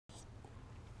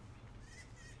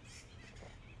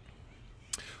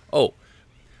Oh,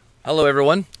 hello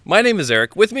everyone. My name is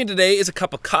Eric. With me today is a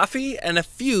cup of coffee and a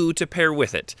few to pair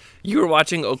with it. You are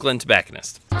watching Oakland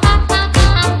Tobacconist.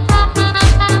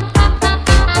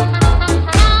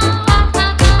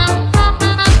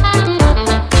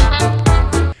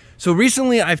 So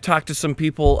recently I've talked to some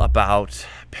people about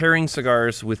pairing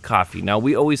cigars with coffee. Now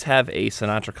we always have a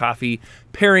Sinatra coffee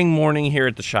pairing morning here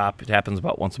at the shop. It happens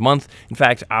about once a month. In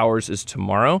fact, ours is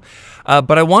tomorrow.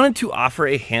 But I wanted to offer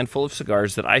a handful of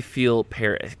cigars that I feel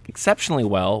pair exceptionally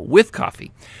well with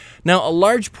coffee. Now, a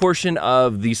large portion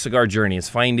of the cigar journey is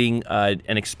finding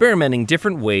and experimenting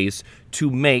different ways to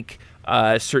make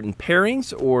certain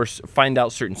pairings or find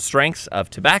out certain strengths of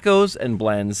tobaccos and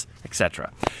blends,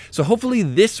 etc. So hopefully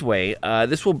this way,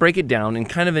 this will break it down in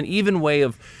kind of an even way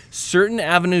of certain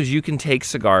avenues you can take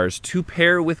cigars to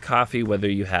pair with coffee, whether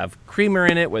you have creamer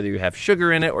in it, whether you have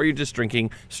sugar in it, or you're just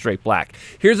drinking straight black.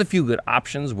 Here's a few good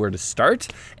options where to start,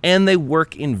 and they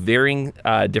work in varying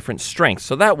different strengths.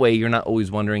 So that way you're not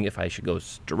always wondering if I should go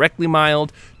directly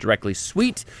mild, directly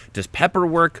sweet, does pepper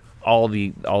work, all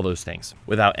those things.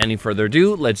 Without any further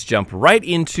ado, let's jump right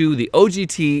into the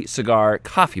OGT Cigar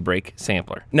Coffee Break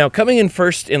Sampler. Now, coming in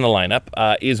first in the lineup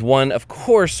is one, of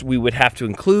course, we would have to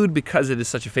include because it is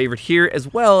such a favorite here,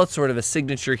 as well as sort of a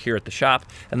signature here at the shop,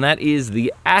 and that is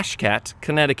the Ashcat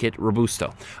Connecticut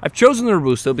Robusto. I've chosen the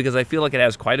Robusto because I feel like it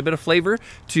has quite a bit of flavor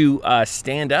to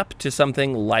stand up to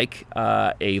something like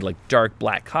a dark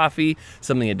black coffee,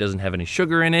 something that doesn't have any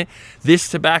sugar in it. This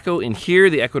tobacco in here,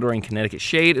 the Ecuadorian Connecticut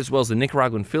shade, as well as the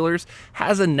Nicaraguan fillers,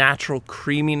 has a natural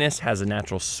creaminess, has a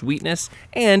natural sweetness,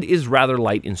 and is rather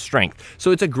light in strength.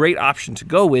 So it's a great option to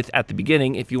go with at the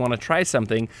beginning if you want to try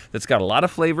something that's got a lot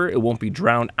of flavor. It won't be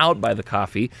drowned out by the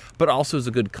coffee, but also is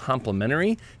a good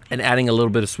complementary and adding a little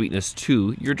bit of sweetness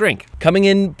to your drink. Coming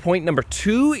in, point number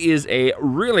 2 is a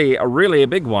really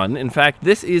big one. In fact,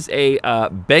 this is a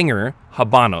banger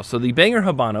Habano. So the Banger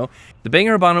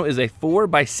Habano is a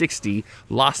 4x60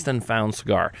 lost and found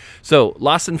cigar. So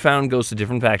lost and found goes to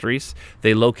different factories.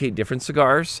 They locate different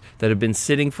cigars that have been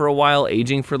sitting for a while,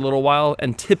 aging for a little while,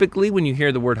 and typically when you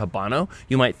hear the word Habano,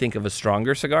 you might think of a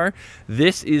stronger cigar.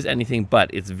 This is anything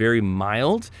but. It's very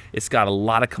mild. It's got a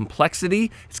lot of complexity.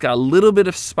 It's got a little bit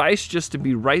of spice just to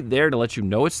be right there to let you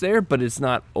know it's there, but it's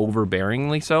not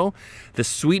overbearingly so. The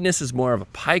sweetness is more of a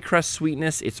pie crust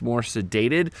sweetness. It's more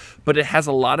sedated, but it has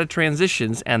a lot of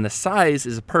transitions, and the size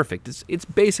is perfect. It's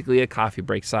basically a coffee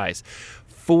break size.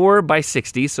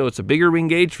 4x60, so it's a bigger ring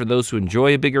gauge for those who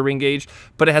enjoy a bigger ring gauge,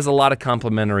 but it has a lot of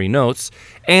complementary notes,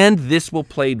 and this will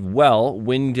play well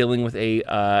when dealing with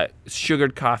a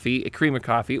sugared coffee, a creamer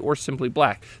coffee, or simply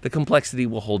black. The complexity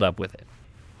will hold up with it.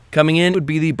 Coming in would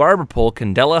be the Barber Pole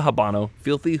Candela Habano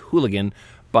Filthy Hooligan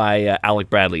by Alec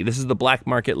Bradley. This is the black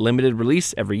market limited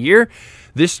release every year.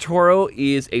 This Toro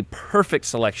is a perfect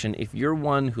selection if you're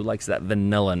one who likes that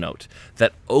vanilla note,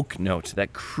 that oak note,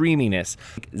 that creaminess,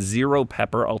 zero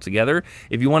pepper altogether.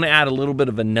 If you want to add a little bit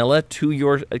of vanilla to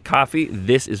your coffee,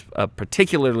 this is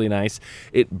particularly nice.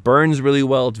 It burns really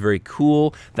well. It's very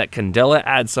cool. That Candela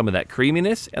adds some of that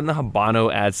creaminess, and the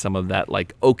Habano adds some of that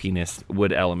oakiness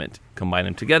wood element. Combine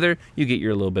them together, you get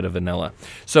your little bit of vanilla.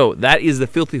 So that is the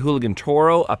Filthy Hooligan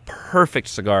Toro, a perfect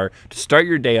cigar to start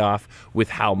your day off with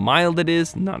how mild it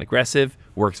is, non-aggressive,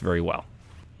 works very well.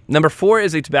 Number 4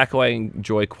 is a tobacco I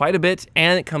enjoy quite a bit,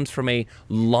 and it comes from a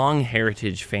long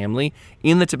heritage family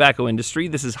in the tobacco industry.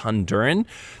 This is Honduran.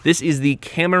 This is the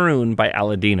Cameroon by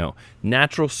Aladino.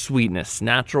 Natural sweetness,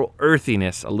 natural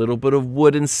earthiness, a little bit of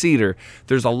wood and cedar.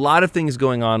 There's a lot of things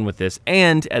going on with this,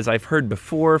 and as I've heard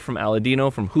before from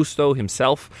Aladino, from Justo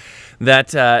himself,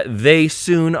 that they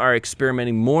soon are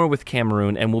experimenting more with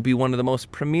Cameroon and will be one of the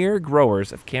most premier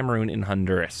growers of Cameroon in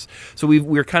Honduras. So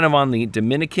we're kind of on the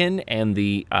Dominican and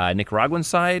the Nicaraguan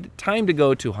side. Time to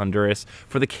go to Honduras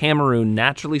for the Cameroon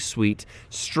naturally sweet,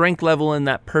 strength level in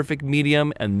that perfect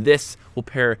medium, and this will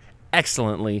pair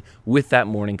excellently with that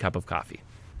morning cup of coffee.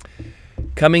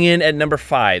 Coming in at number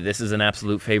 5, this is an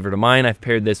absolute favorite of mine. I've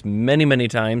paired this many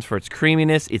times for its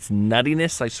creaminess, its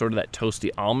nuttiness, like sort of that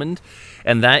toasty almond,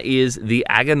 and that is the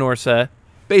Aganorsa,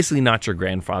 basically not your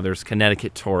grandfather's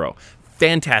Connecticut Toro.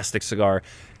 Fantastic cigar.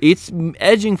 It's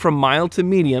edging from mild to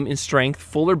medium in strength,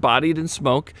 fuller bodied in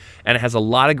smoke, and it has a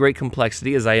lot of great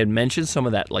complexity. As I had mentioned, some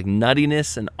of that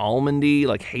nuttiness and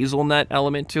almondy, hazelnut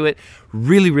element to it.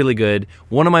 Really good.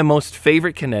 One of my most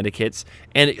favorite Connecticut's,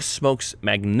 and it smokes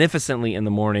magnificently in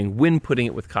the morning when putting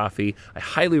it with coffee. I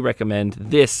highly recommend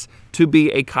this to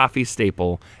be a coffee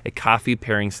staple, a coffee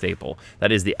pairing staple.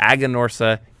 That is the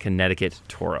Aganorsa Connecticut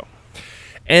Toro.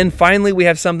 And finally, we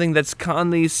have something that's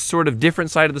on the sort of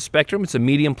different side of the spectrum. It's a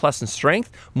medium plus in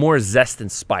strength, more zest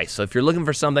and spice. So if you're looking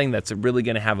for something that's really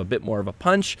going to have a bit more of a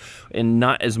punch and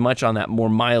not as much on that more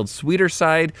mild, sweeter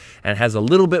side and has a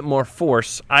little bit more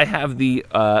force, I have the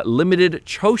limited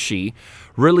Choshi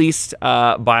released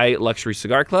by Luxury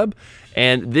Cigar Club.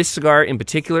 And this cigar in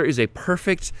particular is a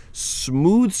perfect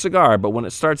smooth cigar, but when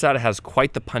it starts out, it has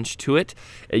quite the punch to it.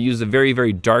 It uses a very,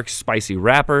 very dark, spicy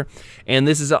wrapper. And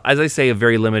this is, as I say, a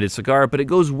very limited cigar, but it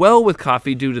goes well with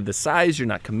coffee due to the size. You're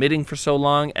not committing for so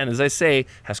long. And as I say,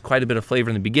 has quite a bit of flavor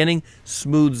in the beginning,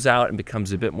 smooths out and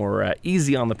becomes a bit more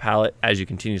easy on the palate as you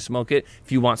continue to smoke it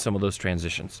if you want some of those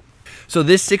transitions. So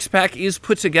this 6-pack is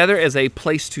put together as a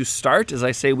place to start. As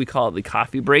I say, we call it the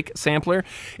coffee break sampler.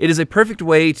 It is a perfect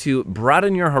way to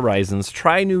broaden your horizons,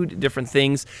 try new different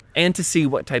things, and to see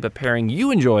what type of pairing you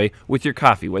enjoy with your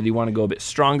coffee, whether you want to go a bit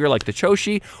stronger like the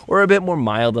Choshi or a bit more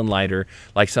mild and lighter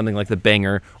like something like the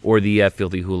Banger or the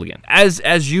Filthy Hooligan.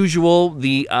 As usual,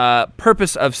 the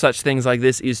purpose of such things like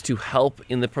this is to help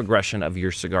in the progression of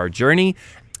your cigar journey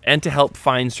and to help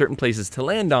find certain places to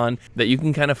land on that you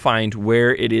can kind of find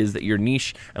where it is that your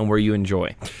niche and where you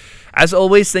enjoy. As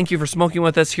always, thank you for smoking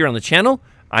with us here on the channel.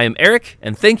 I am Eric,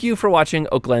 and thank you for watching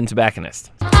Oak Glen Tobacconist.